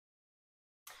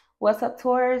What's up,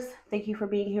 Taurus? Thank you for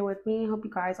being here with me. Hope you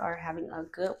guys are having a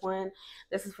good one.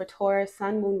 This is for Taurus,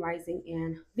 Sun, Moon, Rising,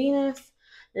 and Venus.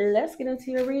 Let's get into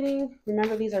your reading.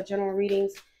 Remember, these are general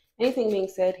readings. Anything being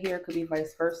said here could be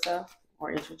vice versa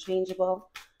or interchangeable.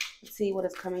 Let's see what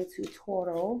is coming to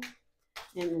Taurus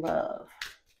in love.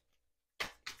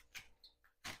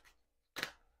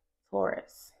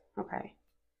 Taurus. Okay.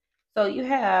 So you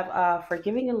have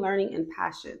forgiving and learning and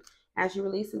passion. As you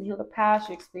release and heal the past,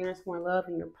 you experience more love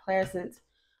in your present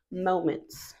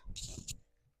moments.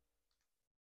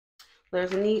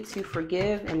 There's a need to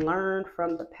forgive and learn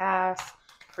from the past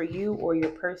for you or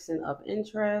your person of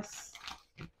interest.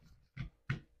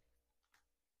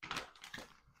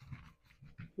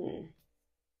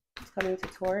 It's coming to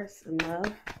Taurus in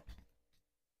love.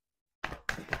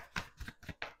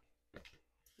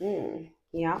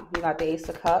 Yeah, you got the Ace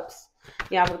of Cups.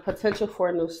 You have the potential for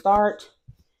a new start,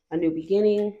 a new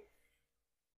beginning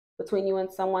between you and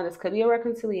someone. This could be a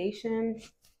reconciliation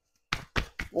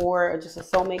or just a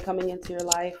soulmate coming into your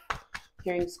life.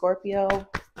 Hearing Scorpio.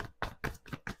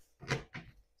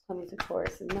 Coming to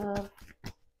Taurus in love.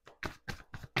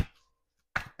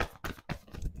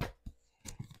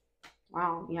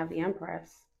 Wow, you have the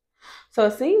Empress. So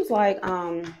it seems like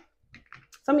some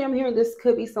of you I'm hearing this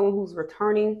could be someone who's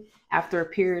returning after a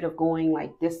period of going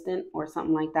like distant or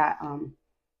something like that.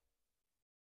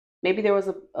 Maybe there was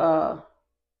a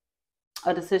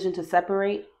decision to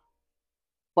separate,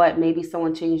 but maybe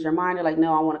someone changed their mind. They're like,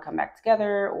 no, I want to come back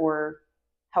together, or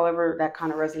however that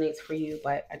kind of resonates for you.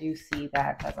 But I do see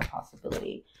that as a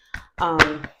possibility. I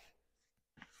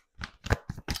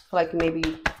feel like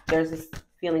maybe there's this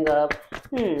feeling of,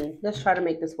 let's try to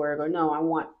make this work, or no, I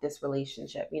want this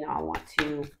relationship. I want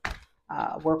to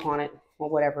work on it, or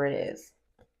whatever it is.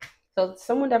 So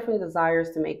someone definitely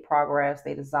desires to make progress.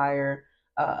 They desire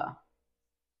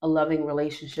a loving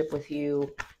relationship with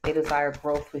you. They desire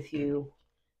growth with you.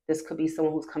 This could be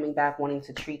someone who's coming back wanting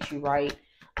to treat you right.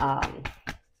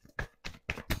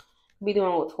 Be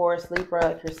doing with Taurus, Libra,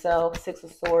 like yourself. Six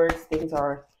of Swords. Things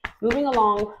are moving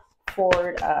along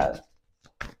forward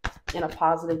in a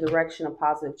positive direction, a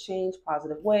positive change,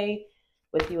 positive way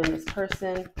with you and this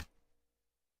person.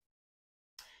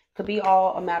 Could be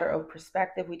all a matter of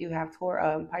perspective. We do have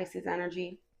Pisces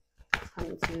energy. It's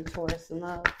coming to Taurus in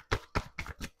love.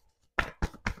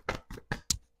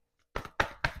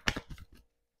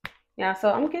 Yeah,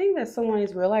 so I'm getting that someone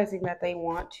is realizing that they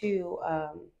want to,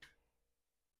 I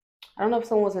don't know if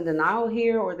someone was in denial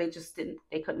here or they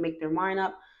couldn't make their mind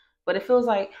up, but it feels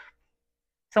like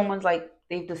someone's like,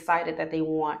 they've decided that they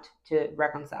want to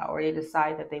reconcile, or they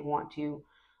decide that they want to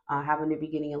have a new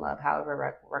beginning in love,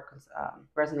 however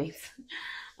resonates.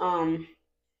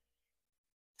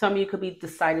 Some of you could be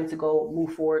deciding to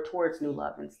move forward towards new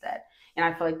love instead. And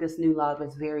I feel like this new love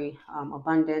is very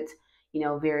abundant,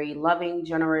 very loving,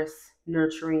 generous,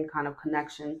 nurturing kind of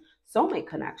connection, soulmate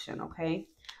connection, okay?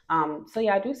 So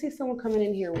yeah, I do see someone coming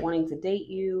in here wanting to date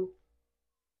you,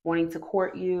 wanting to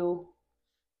court you,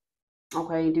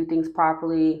 okay, do things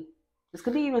properly. This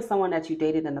could be even someone that you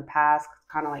dated in the past,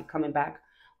 kind of like coming back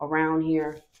around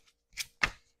here.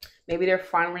 Maybe they're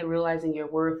finally realizing your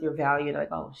worth, your value. They're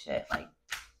like, oh shit, like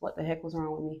what the heck was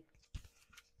wrong with me?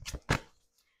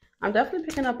 I'm definitely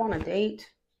picking up on a date.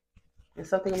 There's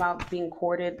something about being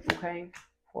courted, okay?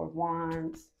 Four of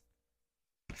Wands.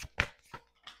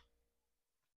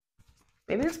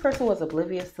 Maybe this person was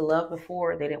oblivious to love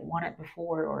before, they didn't want it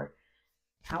before, or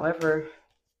however.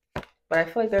 But I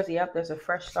feel like there's a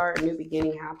fresh start, a new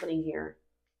beginning happening here.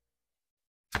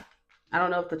 I don't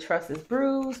know if the trust is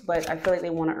bruised, but I feel like they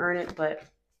want to earn it, but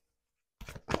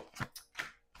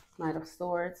Knight of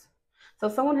Swords. So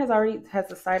someone has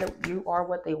decided you are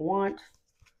what they want,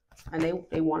 and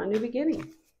they want a new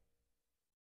beginning.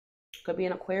 Could be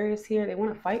an Aquarius here. They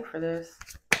want to fight for this.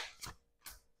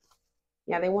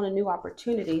 Yeah, they want a new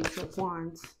opportunity. Two of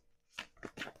Wands.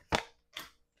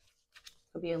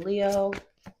 Could be a Leo.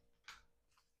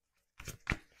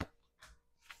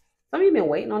 Some of you have been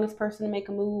waiting on this person to make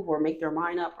a move or make their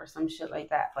mind up or some shit like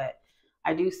that, but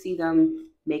I do see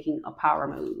them making a power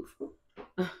move.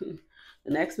 The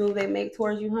next move they make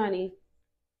towards you, honey.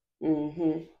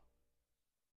 I'm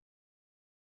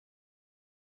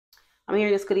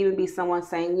hearing this could even be someone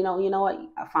saying, you know what,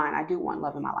 fine, I do want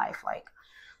love in my life. Like,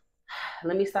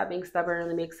 let me stop being stubborn.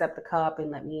 Let me accept the cup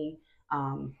and let me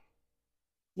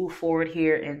move forward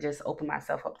here and just open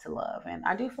myself up to love. And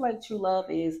I do feel like true love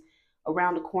is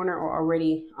around the corner or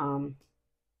already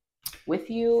with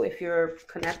you if you're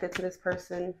connected to this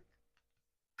person.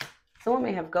 Someone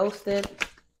may have ghosted,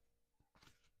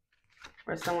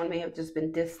 or someone may have just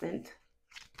been distant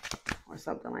or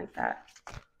something like that.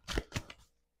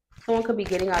 Someone could be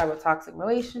getting out of a toxic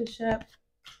relationship.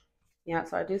 Yeah,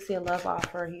 so I do see a love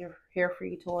offer here for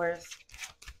you, Taurus.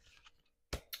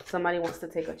 Somebody wants to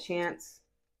take a chance.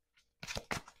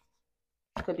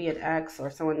 Could be an ex or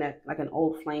someone that, like an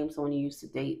old flame, someone you used to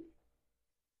date.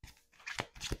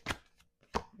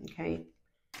 Okay.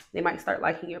 They might start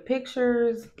liking your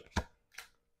pictures.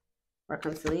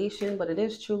 Reconciliation, but it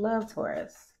is true love,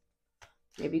 Taurus.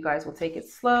 Maybe you guys will take it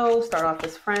slow, start off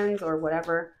as friends or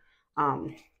whatever.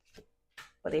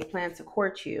 But they plan to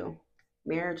court you.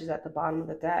 Marriage is at the bottom of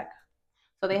the deck.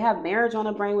 So they have marriage on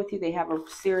a brain with you. They have a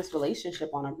serious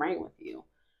relationship on a brain with you.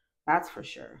 That's for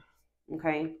sure.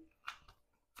 Okay.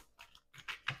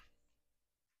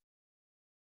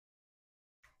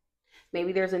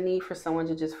 Maybe there's a need for someone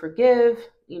to just forgive,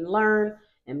 you learn,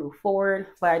 and move forward.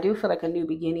 But I do feel like a new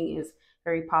beginning is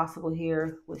very possible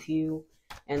here with you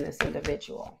and this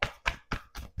individual.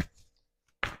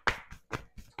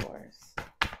 Taurus.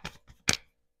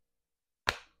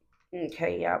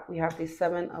 Okay, yeah, we have the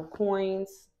 7 of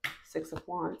coins, 6 of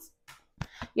wands.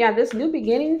 Yeah, this new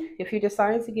beginning, if you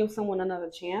decide to give someone another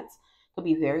chance, could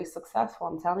be very successful.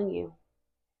 I'm telling you,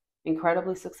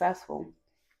 incredibly successful.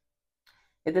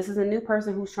 If this is a new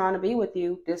person who's trying to be with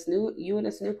you, you and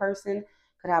this new person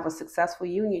could have a successful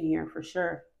union here for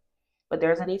sure. But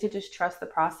there's a need to just trust the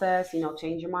process,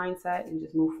 change your mindset and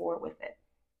just move forward with it.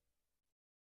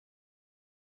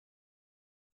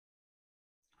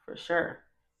 For sure.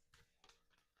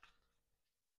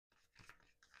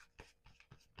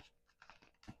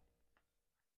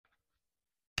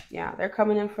 Yeah, they're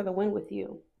coming in for the win with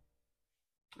you.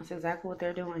 That's exactly what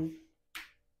they're doing.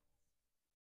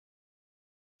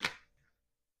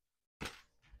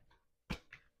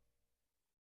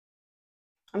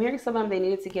 I'm hearing some of them, they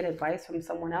needed to get advice from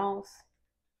someone else.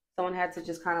 Someone had to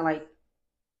just kind of like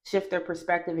shift their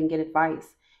perspective and get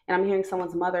advice. And I'm hearing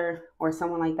someone's mother or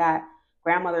someone like that,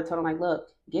 grandmother told them like, look,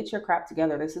 get your crap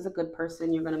together. This is a good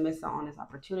person. You're going to miss out on this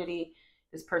opportunity.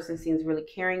 This person seems really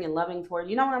caring and loving toward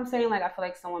you. You know what I'm saying? Like, I feel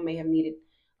like someone may have needed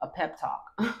a pep talk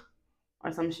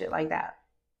or some shit like that.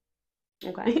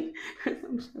 Okay.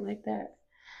 Some shit like that.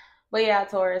 But yeah,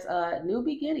 Taurus, new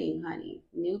beginning, honey.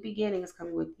 New beginning is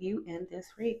coming with you and this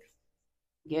freak.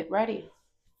 Get ready.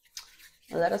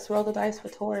 Let us roll the dice for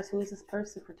Taurus. Who is this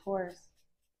person for Taurus?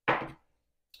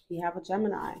 We have a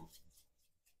Gemini.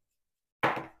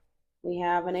 We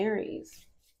have an Aries.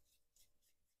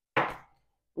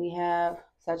 We have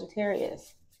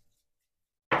Sagittarius.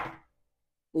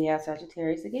 We have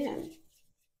Sagittarius again.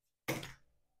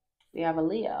 We have a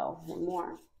Leo, one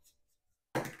more.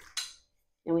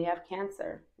 And we have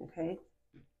Cancer, okay?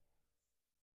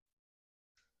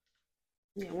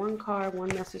 Yeah, one card, one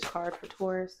message card for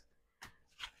Taurus.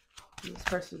 This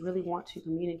person really wants to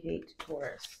communicate to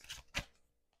Taurus.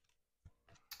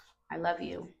 I love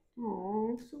you.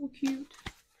 Oh, so cute.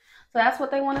 So that's what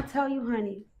they want to tell you,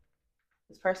 honey.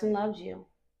 This person loves you,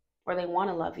 or they want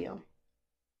to love you.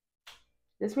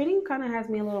 This reading kind of has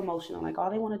me a little emotional. Like, all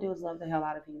they want to do is love the hell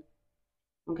out of you.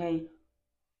 Okay?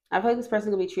 I feel like this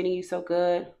person will be treating you so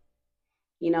good.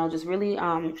 Just really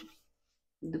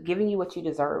giving you what you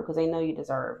deserve, because they know you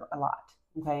deserve a lot.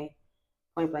 Okay?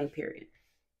 Point blank, period.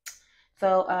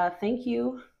 So thank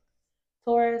you,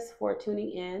 Taurus, for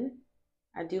tuning in.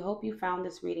 I do hope you found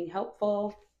this reading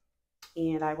helpful,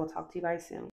 and I will talk to you guys soon.